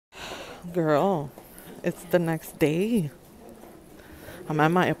Girl, it's the next day. I'm at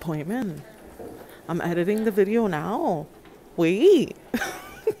my appointment. I'm editing the video now. Wait.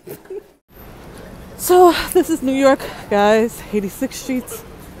 So, this is New York, guys. 86th Street.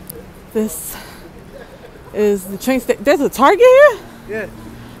 This is the train station. There's a Target here? Yeah.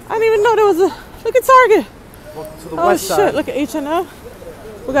 I didn't even know there was a... Look at Target. Welcome to the Oh, west shit. side. Look at H&M.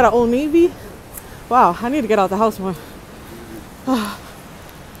 We got an Old Navy. Wow, I need to get out the house more.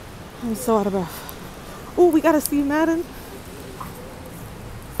 I'm so out of breath. Oh, we got a Steve Madden.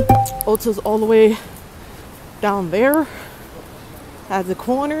 Ulta's all the way down there at the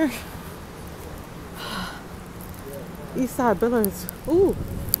corner. Eastside Billards. Ooh,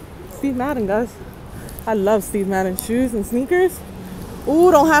 Steve Madden, guys. I love Steve Madden shoes and sneakers. Ooh,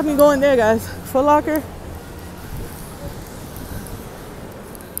 don't have me going there, guys. Foot Locker.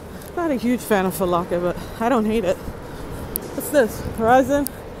 Not a huge fan of Foot Locker, but I don't hate it. What's this? Horizon?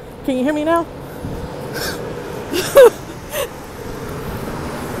 Can you hear me now?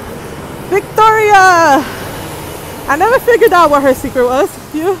 Victoria! I never figured out what her secret was.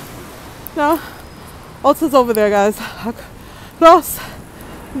 You? No? Ulta's over there, guys. Across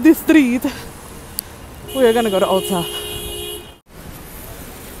the street. We are gonna go to Ulta.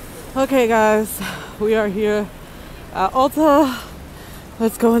 Okay, guys. We are here at Ulta.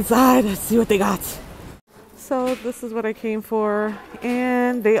 Let's go inside and see what they got. So this is what I came for,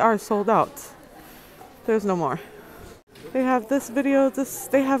 and they are sold out. There's no more. They have this video,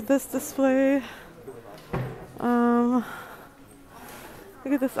 they have this display. Look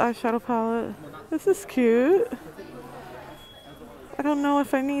at this eyeshadow palette. This is cute. I don't know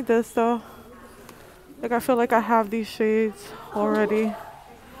if I need this though. Like, I feel like I have these shades already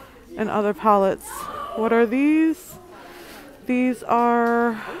in other palettes. What are these? These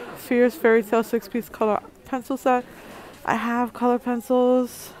are Fierce Fairy Tale 6-piece color pencil set. I have color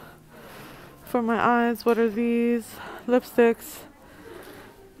pencils for my eyes. What are these? Lipsticks.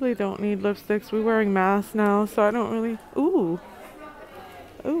 Really don't need lipsticks. We're wearing masks now, so I don't really... Ooh.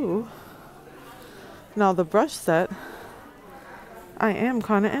 Ooh. Now the brush set, I am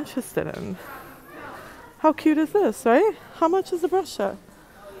kind of interested in. How cute is this, right? How much is the brush set?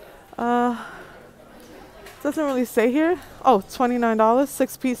 Doesn't really say here. Oh, $29,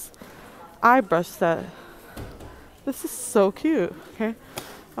 6-piece eye brush set. This is so cute. Okay, I'm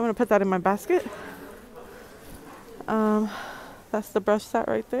gonna put that in my basket. That's the brush set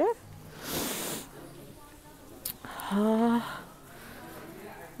right there.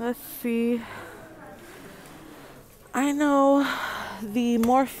 Let's see. I know the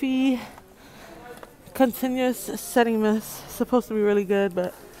Morphe continuous setting mist is supposed to be really good,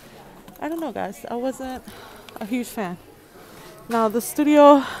 but I don't know, guys. I wasn't a huge fan. Now the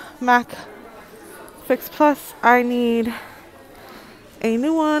Studio Mac Fix Plus, I need a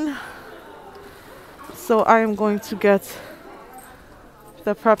new one, so I am going to get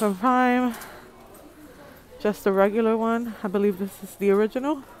the Prep and Prime, just the regular one. I believe this is the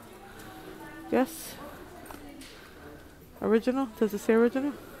original. Yes, original. Does it say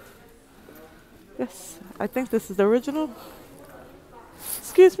original? Yes, I think this is the original.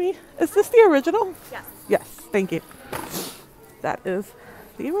 Excuse me, is this the original? Yes. Yes, thank you. That is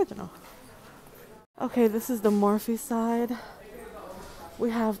the original. Okay, this is the Morphe side.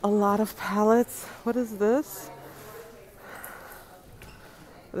 We have a lot of palettes. What is this?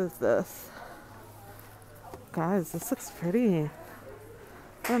 What is this? Guys, this looks pretty.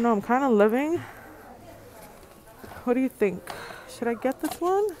 I don't know, I'm kind of living. What do you think? Should I get this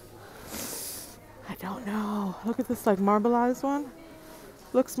one? I don't know. Look at this, like, marbleized one.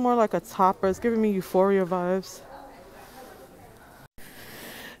 Looks more like a topper. It's giving me Euphoria vibes.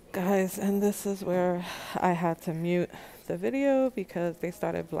 Guys, and this is where I had to mute the video because they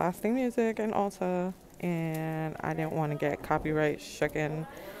started blasting music in Ulta and I didn't want to get copyright stricken.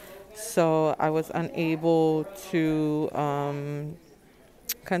 So I was unable to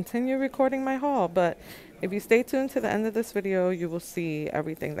continue recording my haul. But if you stay tuned to the end of this video, you will see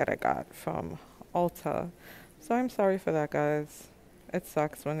everything that I got from Ulta. So I'm sorry for that, guys. It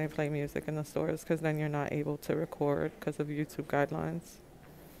sucks when they play music in the stores because then you're not able to record because of YouTube guidelines.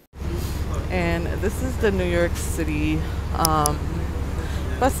 And this is the New York City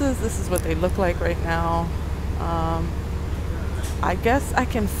buses. This is what they look like right now. I guess I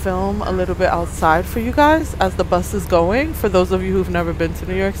can film a little bit outside for you guys as the bus is going, for those of you who've never been to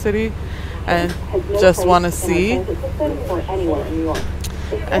New York City and just want to see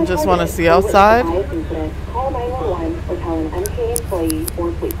outside.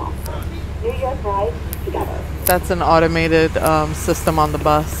 That's an automated system on the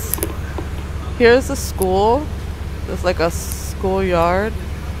bus. Here's a school. There's like a schoolyard.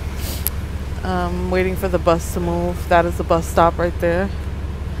 Waiting for the bus to move. That is the bus stop right there.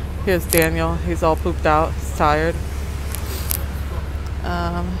 Here's Daniel. He's all pooped out. He's tired.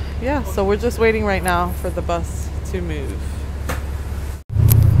 Yeah, so we're just waiting right now for the bus to move.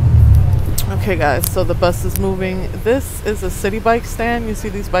 Okay guys, so the bus is moving. This is a city bike stand. You see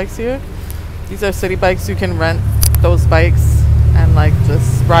these bikes here? These are city bikes. You can rent those bikes and like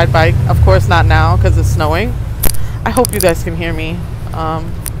just ride bike. Of course not now because it's snowing. I hope you guys can hear me.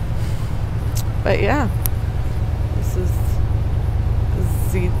 But yeah, this is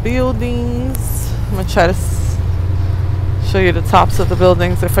the buildings. I'm gonna try to show you the tops of the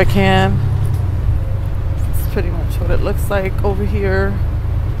buildings if I can. It's pretty much what it looks like over here.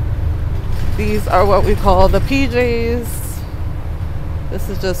 These are what we call the PJs. This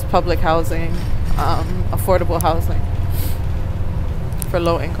is just public housing, affordable housing for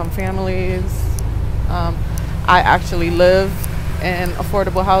low-income families. I actually live in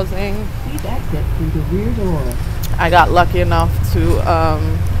affordable housing. Please exit through the rear door. I got lucky enough to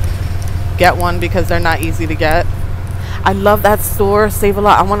get one because they're not easy to get. I love that store, Save a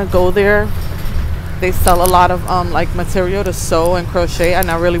Lot. I want to go there. They sell a lot of like material to sew and crochet, and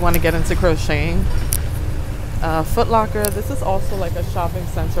I really want to get into crocheting. Foot Locker. This is also like a shopping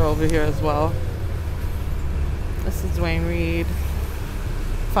center over here as well. This is Dwayne Reed.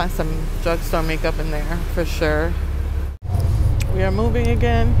 Find some drugstore makeup in there for sure. We are moving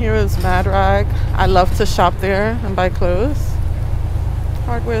again. Here is Mad Rag. I love to shop there and buy clothes.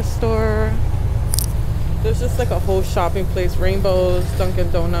 Hardware store. There's just like a whole shopping place. Rainbows,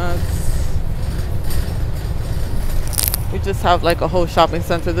 Dunkin' Donuts. We just have like a whole shopping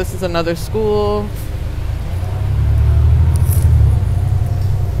center. This is another school.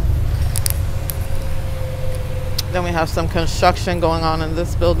 Then we have some construction going on in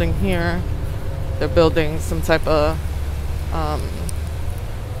this building here. They're building some type of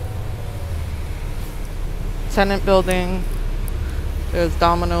tenant building. There's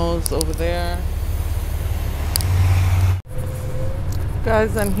Domino's over there.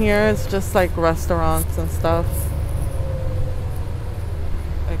 Guys, in here is just like restaurants and stuff.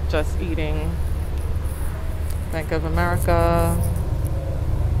 Like just eating. Bank of America.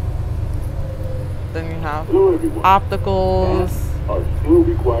 Then you have opticals,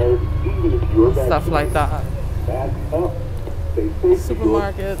 stuff like that.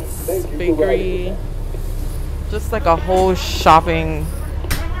 Supermarkets, bakery, just like a whole shopping,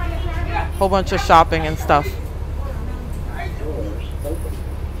 whole bunch of shopping and stuff.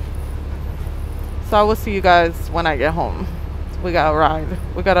 So I will see you guys when I get home. We got a ride.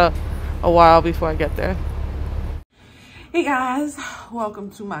 We got a while before I get there. Hey guys, welcome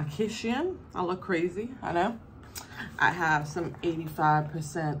to my kitchen. I look crazy, I know. I have some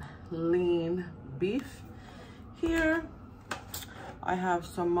 85% lean beef here. I have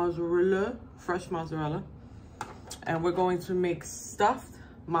some mozzarella, fresh mozzarella. And we're going to make stuffed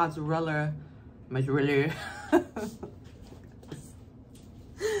mozzarella. We're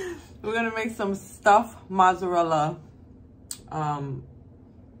gonna make some stuffed mozzarella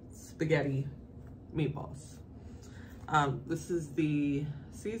spaghetti meatballs. This is the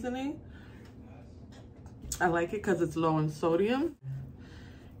seasoning. I like it because it's low in sodium.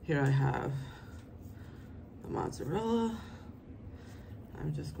 Here I have the mozzarella.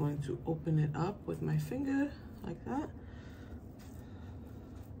 I'm just going to open it up with my finger like that.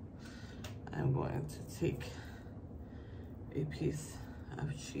 I'm going to take a piece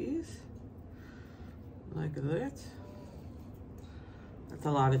of cheese like that. That's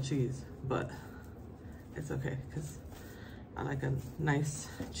a lot of cheese, but it's okay because I like a nice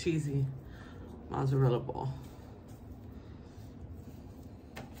cheesy mozzarella ball.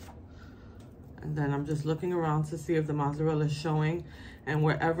 And then I'm just looking around to see if the mozzarella is showing, and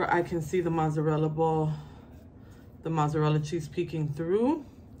wherever I can see the mozzarella ball, the mozzarella cheese peeking through,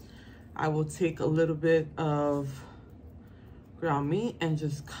 I will take a little bit of ground meat and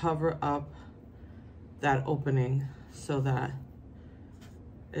just cover up that opening so that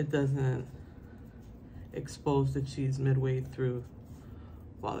it doesn't expose the cheese midway through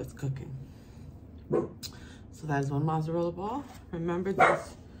while it's cooking. So that is one mozzarella ball. Remember,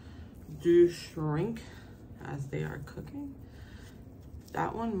 these do shrink as they are cooking.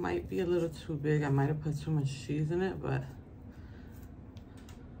 That one might be a little too big. I might have put too much cheese in it, but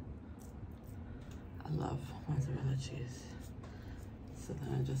I love mozzarella cheese. So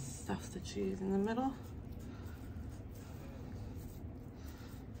then I just stuff the cheese in the middle.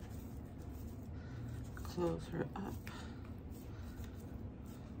 Close her up.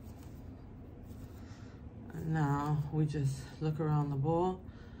 And now we just look around the bowl.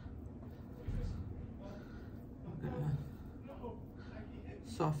 I'm gonna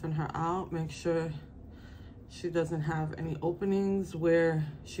soften her out, make sure she doesn't have any openings where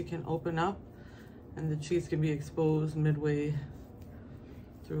she can open up and the cheese can be exposed midway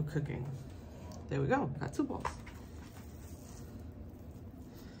through cooking. There we go, got 2 balls.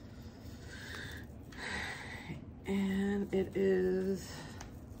 And it is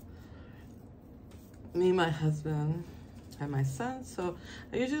me, my husband, and my son. So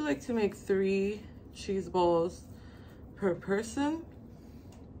I usually like to make 3 cheese balls per person.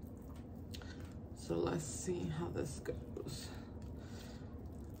 So let's see how this goes.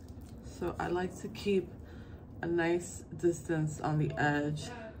 So I like to keep a nice distance on the edge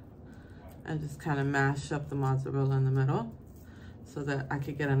and just kind of mash up the mozzarella in the middle so that I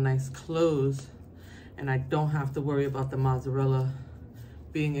could get a nice close and I don't have to worry about the mozzarella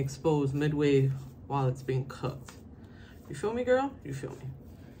being exposed midway while it's being cooked. You feel me, girl? You feel me?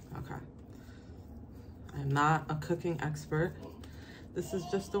 Okay. I'm not a cooking expert. This is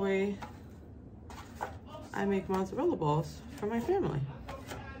just the way I make mozzarella balls for my family.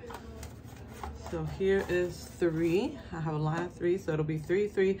 So here is 3. I have a line of 3, so it'll be 3,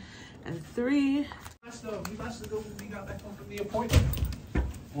 3, and 3. We must have go when we got back home from the appointment.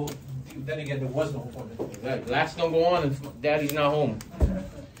 Well, then again, there was no appointment. Exactly. Last don't go on if Daddy's not home.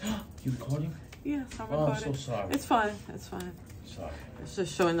 You recording? Yes, I'm Oh, recording. I'm so sorry. It's fine. It's fine. Sorry. It's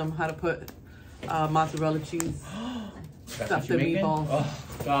just showing them how to put mozzarella cheese. That's Stuff what you're the making? meatballs. Oh,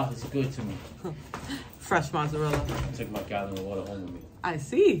 God, it's good to me. Fresh mozzarella. I took my gallon of water home with me. I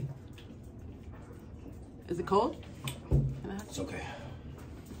see. Is it cold? Can I have It's okay.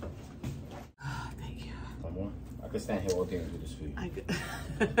 Oh, thank you. Come on. I could stand here all day and do this for you. I could.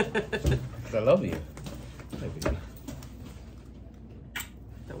 'Cause I love you. Hey, baby.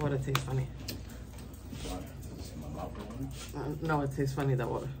 That water tastes funny. Sorry. Is this in my mouth or what? No, it tastes funny, that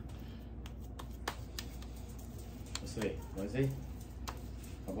water. What's today? Wednesday?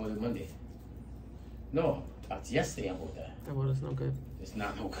 I bought it Monday. No, that's yesterday I bought that. That water's no good. It's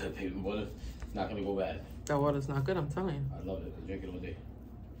not no good, baby. Water. It's not gonna go bad. That water's not good, I'm telling you. I love it. I drink it all day.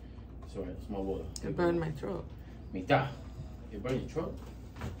 It's alright. It's my water. It burned my throat. Mita. It burned your throat?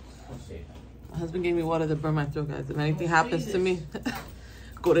 Don't say that. My husband gave me water that burned my throat, guys. If anything happens to me,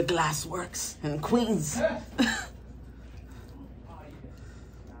 go to Glassworks in Queens.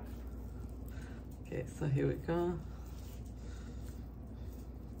 Okay, so here we go.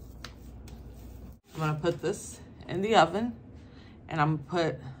 I'm gonna put this in the oven and I'm gonna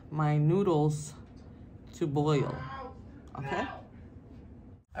put my noodles to boil, okay?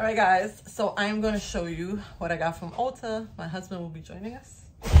 All right, guys, so I'm gonna show you what I got from Ulta. My husband will be joining us.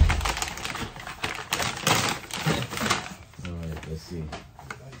 All right, let's see.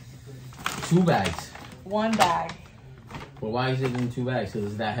 2 bags. 1 bag. Well, why is it in 2 bags? Because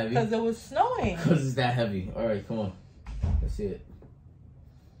it's that heavy? Because it was snowing. Because it's that heavy. All right, come on. Let's see it.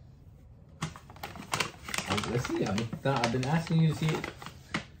 Let's see. I've been asking you to see it.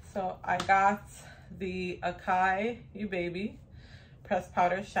 So I got the Akai You Baby Pressed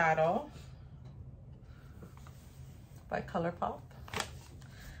Powder Shadow by ColourPop.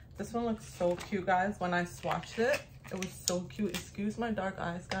 This one looks so cute, guys. When I swatched it, it was so cute. Excuse my dark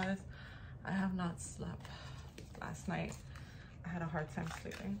eyes, guys. I have not slept last night. I had a hard time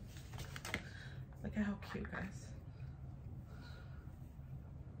sleeping. Look at how cute, guys.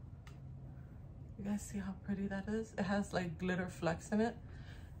 You guys see how pretty that is? It has like glitter flecks in it.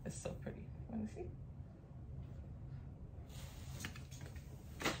 It's so pretty. Want to see?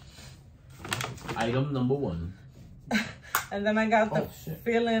 Item number 1. And then I got the shit.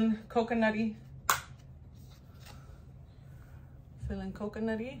 Feeling Coconutty. Feeling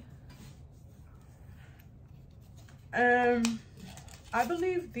Coconutty. I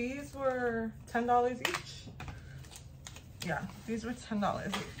believe these were $10 each. Yeah, these were $10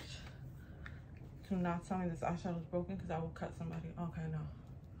 each. Do not tell me this eyeshadow is broken because I will cut somebody. Okay, no.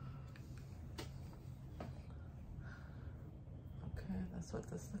 Okay, that's what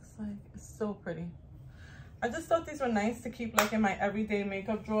this looks like. It's so pretty. I just thought these were nice to keep like in my everyday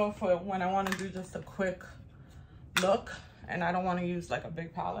makeup drawer for when I want to do just a quick look and I don't want to use like a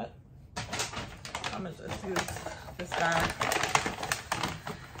big palette. I'm gonna just use this guy.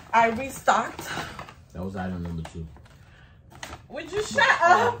 I restocked. That was item number 2. Would you shut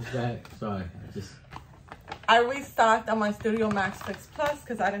up? Sorry, I restocked on my Studio Max Fix Plus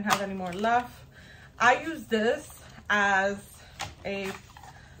because I didn't have any more left. I use this as a,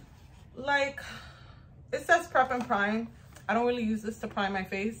 like, it says prep and prime. I don't really use this to prime my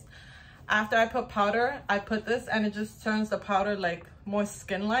face. After I put powder, I put this and it just turns the powder like more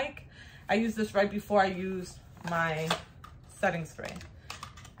skin-like. I use this right before I use my setting spray.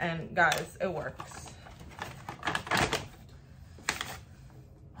 And guys, it works.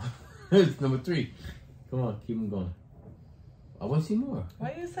 It's number 3. Come on, keep them going. I want to see more.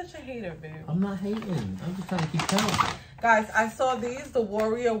 Why are you such a hater, babe? I'm not hating. I'm just trying to keep count. Guys, I saw these, the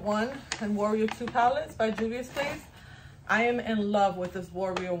Warrior 1 and Warrior 2 palettes by Juvia's Place. I am in love with this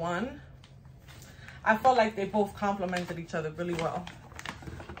Warrior 1. I felt like they both complemented each other really well.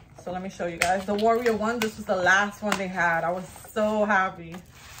 So let me show you guys. The Warrior 1, this was the last one they had. I was so happy.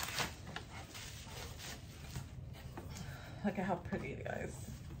 Look at how pretty, guys.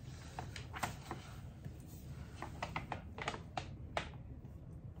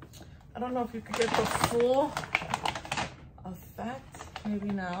 I don't know if you could get the full effect. Maybe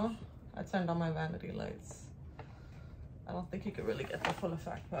now. I turned on my vanity lights. I don't think you could really get the full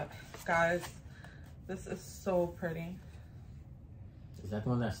effect, but guys, this is so pretty. Is that the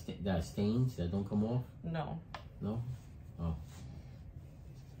one that stains that don't come off? No. No? Oh.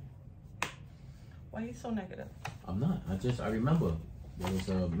 Why are you so negative? I'm not. I remember there was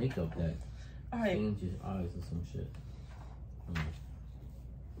a makeup that Alright. stains your eyes or some shit.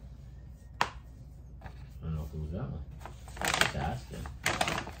 I don't know if it was that one. I was just asking.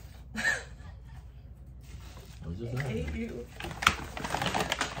 I was just I asking. hate you.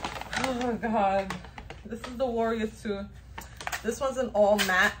 Oh my god. This is the Warrior 2. This one's an all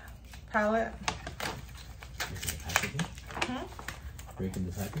matte palette. Breaking the packaging? Breaking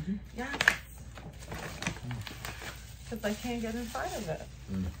the packaging? Yes. Because I can't get inside of it.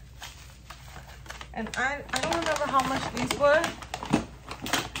 And I don't remember how much these were.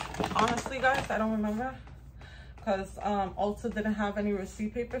 Honestly, guys, I don't remember. Because Ulta didn't have any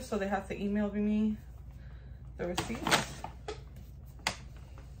receipt paper, so they had to email me the receipts.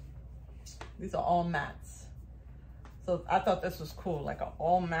 These are all mattes. So I thought this was cool, like an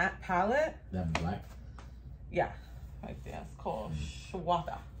all matte palette. That black? Yeah, right there. It's called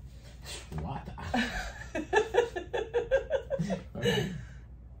Shwata. Shwata.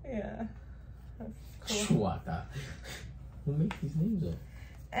 Yeah, that's cool. Shwata. Who makes these names up?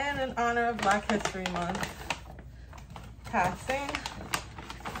 And in honor of Black History Month passing,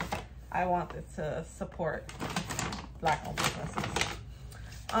 I wanted to support Black-owned businesses.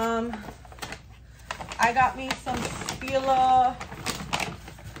 I got me some Stila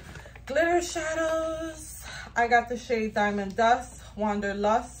glitter shadows. I got the shade Diamond Dust,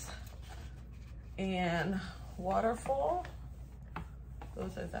 Wanderlust, and Waterfall.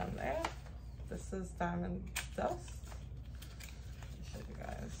 Those are them there. This is Diamond Dust. Let me show you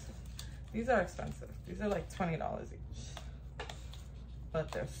guys. These are expensive. These are like $20 each.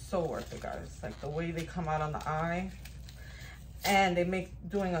 But they're so worth it, guys. Like the way they come out on the eye. And they make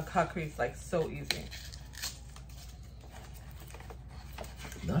doing a cut crease like so easy.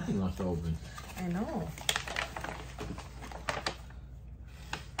 Nothing wants to open. I know.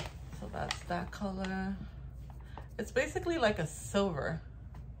 So that's that color. It's basically like a silver.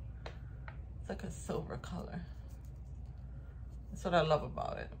 It's like a silver color. That's what I love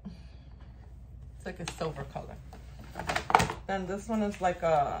about it. It's like a silver color. Then this one is like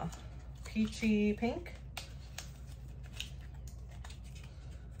a peachy pink.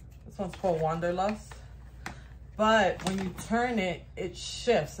 This one's called Wanderlust. But when you turn it, it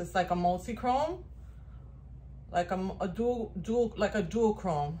shifts. It's like a multi-chrome. Like a dual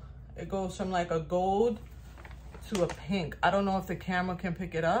chrome. It goes from like a gold to a pink. I don't know if the camera can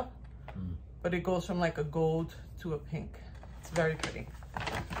pick it up, but it goes from like a gold to a pink. It's very pretty.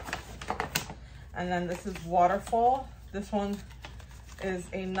 And then this is Waterfall. This one is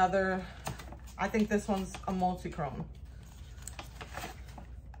another, I think this one's a multi-chrome.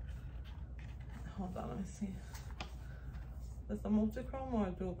 Hold on, let me see. Is this a multi-chrome or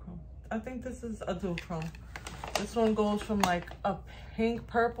a dual chrome? I think this is a dual chrome. This one goes from like a pink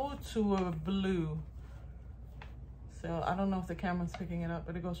purple to a blue. So I don't know if the camera's picking it up,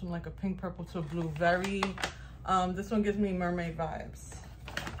 but it goes from like a pink purple to a blue. Very, this one gives me mermaid vibes.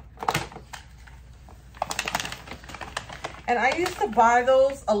 And I used to buy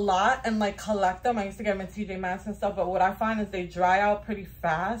those a lot and like collect them. I used to get them in TJ Maxx and stuff, but what I find is they dry out pretty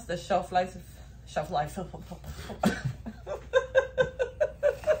fast. The shelf life. The shelf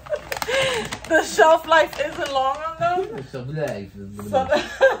life isn't long on them. Shelf life.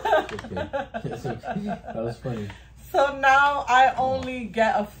 That was funny. So now I only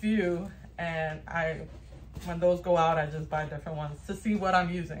get a few, and when those go out, I just buy different ones to see what I'm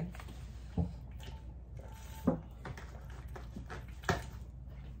using.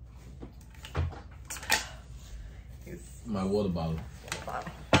 My water bottle.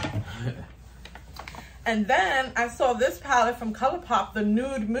 And then I saw this palette from ColourPop, the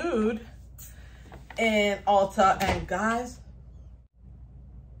Nude Mood, in Ulta. And guys,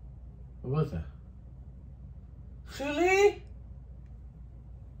 What was that? Julie,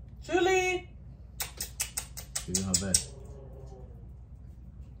 Julie. She's doing her best.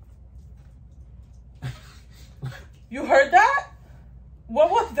 You heard that? What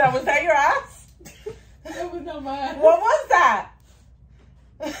was that? Was that your ass? That was not my ass. What was that?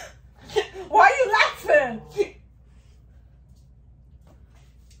 Why are you laughing?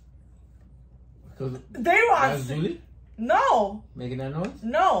 They That's want Julie No. making that noise?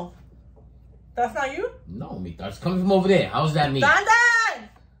 No. That's not you? No, Mita. It's coming from over there. How's that mean? Dandan!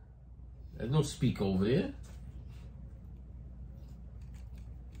 There's no speaker over there.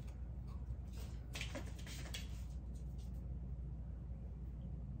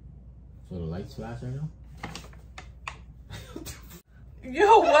 So the lights flash right now?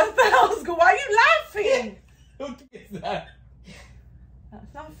 Yo, what the hell's going on? Why are you laughing? What is that?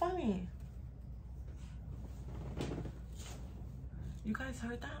 That's not funny. You guys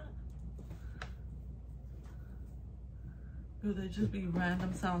heard that? Yo, there just be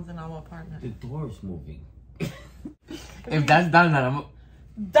random sounds in our apartment. The door is moving. If that's done, then I'm...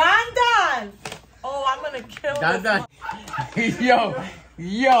 Dandan! Oh, I'm gonna kill Done. this. Yo.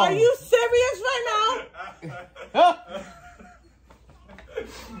 Are you serious right now?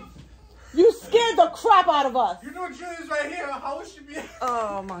 You scared the crap out of us. You know Julia's right here. How would she be?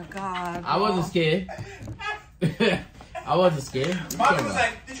 Oh my God. I wasn't scared. I wasn't scared. Mommy was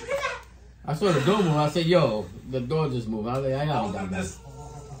like, did you hear that? I saw the door move. I said, yo, the door just moved. I was like, I gotta done that.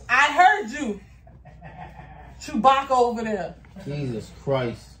 I heard you. Chewbacca over there. Jesus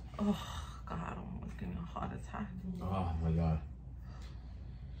Christ. Oh God, I'm almost getting a heart attack. Oh my God.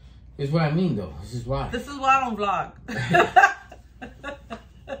 This is what I mean though. This is why. This is why I don't vlog.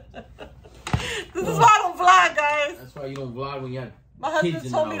 This is why I don't vlog, guys. That's why you don't vlog when you have My kids husband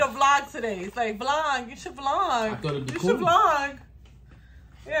in told the me to house. vlog today. He's like, vlog, you should vlog. I thought it'd be you cool. should vlog.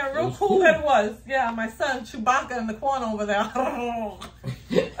 Yeah, real was cool, cool. it was. Yeah, my son Chewbacca in the corner over there.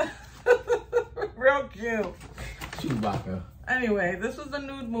 Real cute. Chewbacca. Anyway, this was the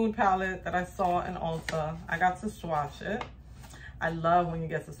Nude Mood palette that I saw in Ulta. I got to swatch it. I love when you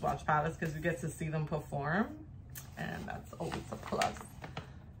get to swatch palettes because you get to see them perform. And that's always a plus.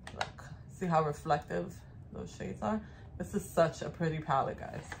 Look, see how reflective those shades are? This is such a pretty palette,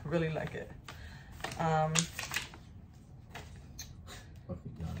 guys. Really like it.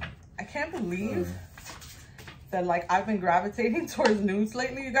 I can't believe that like I've been gravitating towards nudes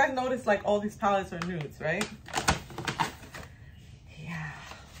lately. You guys notice like all these palettes are nudes, right? Yeah.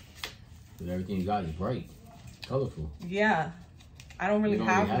 But everything you got is bright, colorful. Yeah. I don't really You don't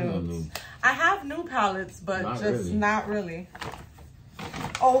have really have no nudes. nude. I have nude palettes, but Not just really. not really.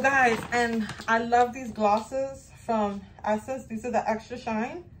 Oh, guys, and I love these glosses from Essence. These are the Extra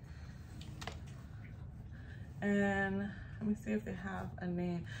Shine. And let me see if they have a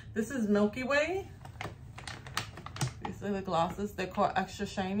name. This is Milky Way. These are the glosses. They're called Extra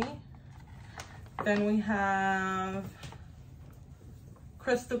Shiny. Then we have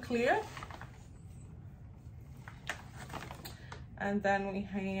Crystal Clear. And then we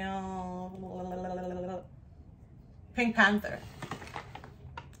have Pink Panther.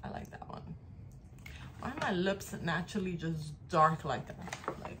 I like that one. Why are my lips naturally just dark like that?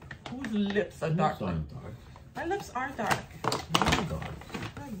 Like, whose lips are dark? Lips Like? aren't dark. My lips are dark. They're dark.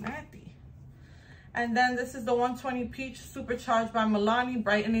 They're natty. And then this is the 120 Peach Supercharged by Milani,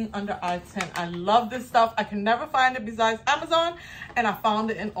 brightening under eye tint. I love this stuff. I can never find it besides Amazon, and I found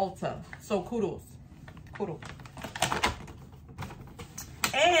it in Ulta. So kudos. Kudos.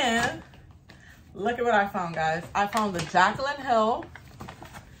 And look at what I found, guys. I found the Jaclyn Hill.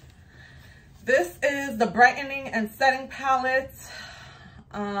 This is the brightening and setting palette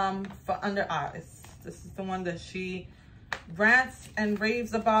for under eyes. This is the one that she rants and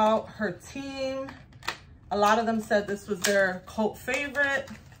raves about. Her team, a lot of them said this was their cult favorite.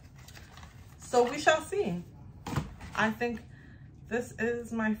 So we shall see. I think this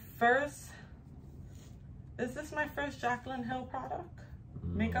is my first, is this my first Jaclyn Hill product?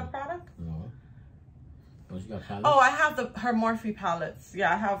 Makeup product? No. Oh, you got palettes? Oh, I have her Morphe palettes.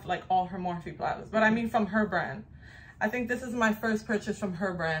 Yeah, I have like all her Morphe palettes, but I mean from her brand. I think this is my first purchase from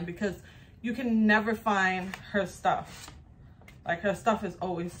her brand because you can never find her stuff. Like her stuff is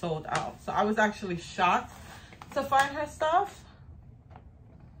always sold out. So I was actually shocked to find her stuff.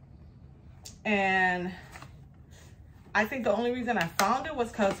 And I think the only reason I found it was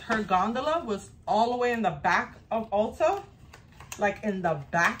because her gondola was all the way in the back of Ulta. Like in the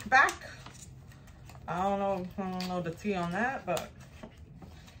back. I don't know the tea on that, but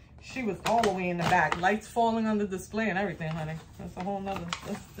she was all the way in the back. Lights falling on the display and everything, honey. That's a whole nother,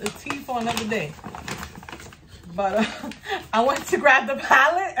 that's a tea for another day. But I went to grab the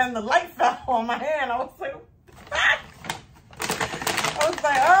palette and the light fell on my hand. I was like, ah! I was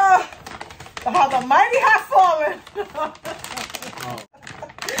like, oh. How the mighty have fallen.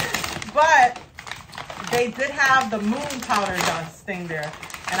 But they did have the moon powder dust thing there.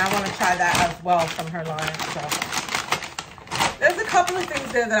 And I want to try that as well from her line. So there's a couple of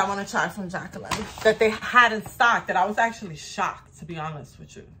things there that I want to try from Jacqueline that they had in stock that I was actually shocked, to be honest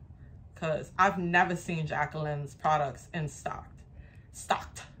with you. Because I've never seen Jacqueline's products in stocked.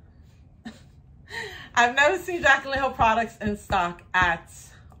 I've never seen Jacqueline Hill products in stock at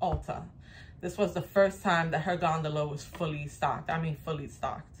Ulta. This was the first time that her gondola was fully stocked. I mean, fully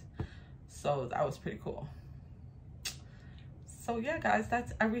stocked. So that was pretty cool. So yeah, guys,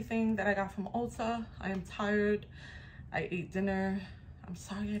 that's everything that I got from Ulta. I am tired. I ate dinner. I'm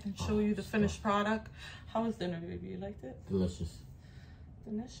sorry I didn't show you the finished product. How was dinner, baby? You liked it? Delicious.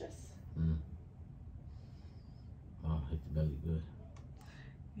 Delicious? Mm. Oh, hit the belly good.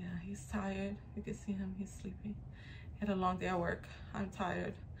 Yeah, he's tired. You can see him, he's sleepy. He had a long day at work. I'm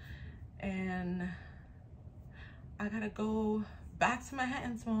tired. And I gotta go back to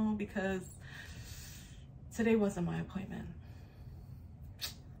Manhattan tomorrow because today wasn't my appointment.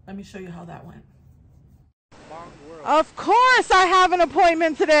 Let me show you how that went. Of course I have an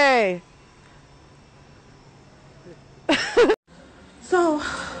appointment today. So,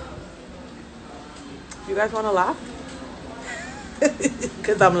 you guys want to laugh?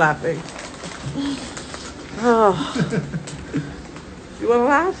 Because I'm laughing. Oh. You want to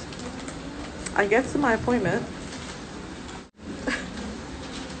laugh? I get to my appointment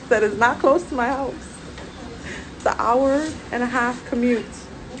that is not close to my house. It's an hour-and-a-half commute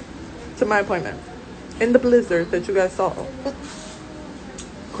to my appointment in the blizzard that you guys saw.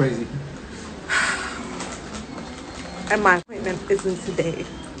 Crazy. And my appointment isn't today.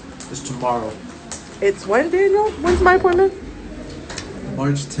 It's tomorrow. It's when, Daniel? When's my appointment?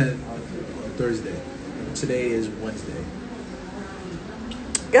 March 10th, Thursday. Today is Wednesday.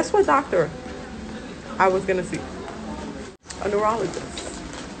 Guess what doctor I was gonna see? A neurologist.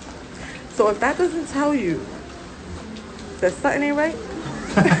 So if that doesn't tell you that something ain't right,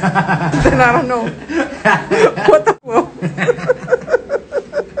 then I don't know what the hell.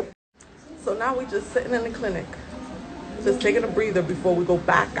 So now we just sitting in the clinic, just taking a breather before we go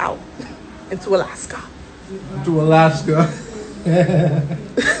back out into Alaska. To Alaska.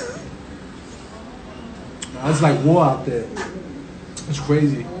 It's like war out there. It's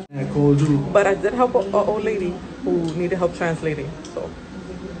crazy. And cold too. But I did help an old lady who needed help translating. So,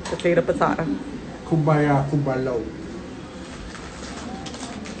 potato. Kumbaya, kumbalo.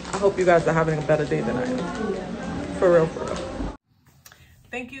 I hope you guys are having a better day than I am. For real, for real.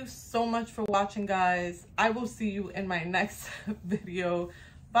 Thank you so much for watching, guys. I will see you in my next video.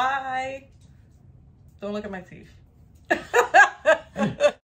 Bye. Don't look at my teeth.